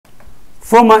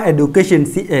Former Education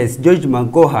CS George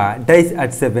Magoha dies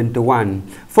at 71.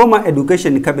 Former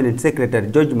Education Cabinet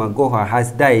Secretary George Magoha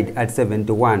has died at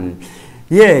 71.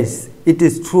 Yes, it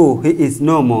is true, he is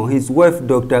normal, his wife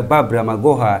Dr. Barbara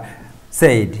Magoha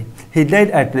said. He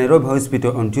died at Nairobi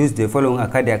Hospital on Tuesday following a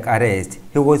cardiac arrest.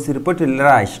 He was reportedly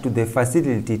rushed to the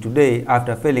facility today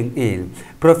after falling ill.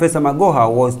 Professor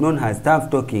Magoha was known as tough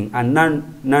talking and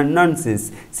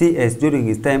nonsense CS during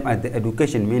his time at the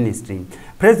Education Ministry.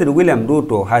 President William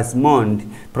Ruto has mourned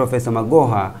Professor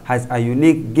Magoha as a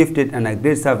unique, gifted and a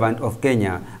great servant of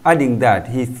Kenya, adding that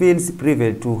he feels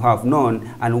privileged to have known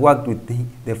and worked with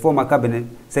the former cabinet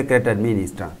secretary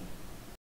minister.